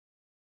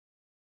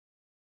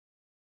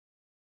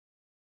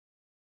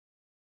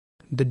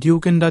The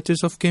Duke and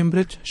Duchess of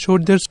Cambridge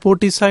showed their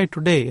sporty side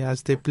today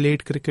as they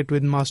played cricket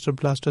with Master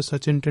Blaster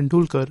Sachin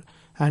Tendulkar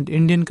and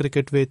Indian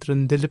cricket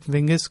veteran Dilip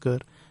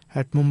Vengsarkar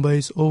at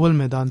Mumbai's Oval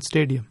Maidan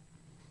Stadium.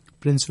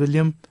 Prince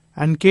William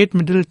and Kate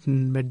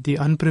Middleton met the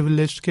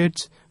unprivileged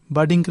kids,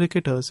 budding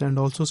cricketers, and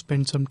also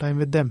spent some time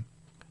with them.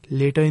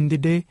 Later in the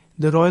day,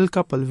 the royal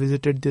couple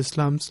visited the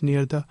slums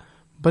near the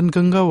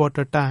Banganga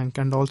water tank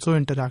and also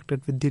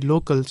interacted with the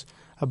locals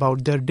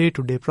about their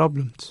day-to-day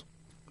problems.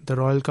 The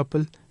royal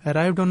couple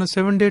arrived on a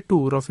 7-day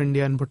tour of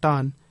India and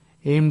Bhutan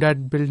aimed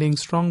at building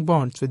strong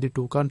bonds with the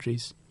two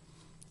countries.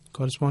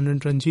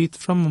 Correspondent Ranjit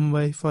from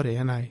Mumbai for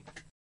ANI.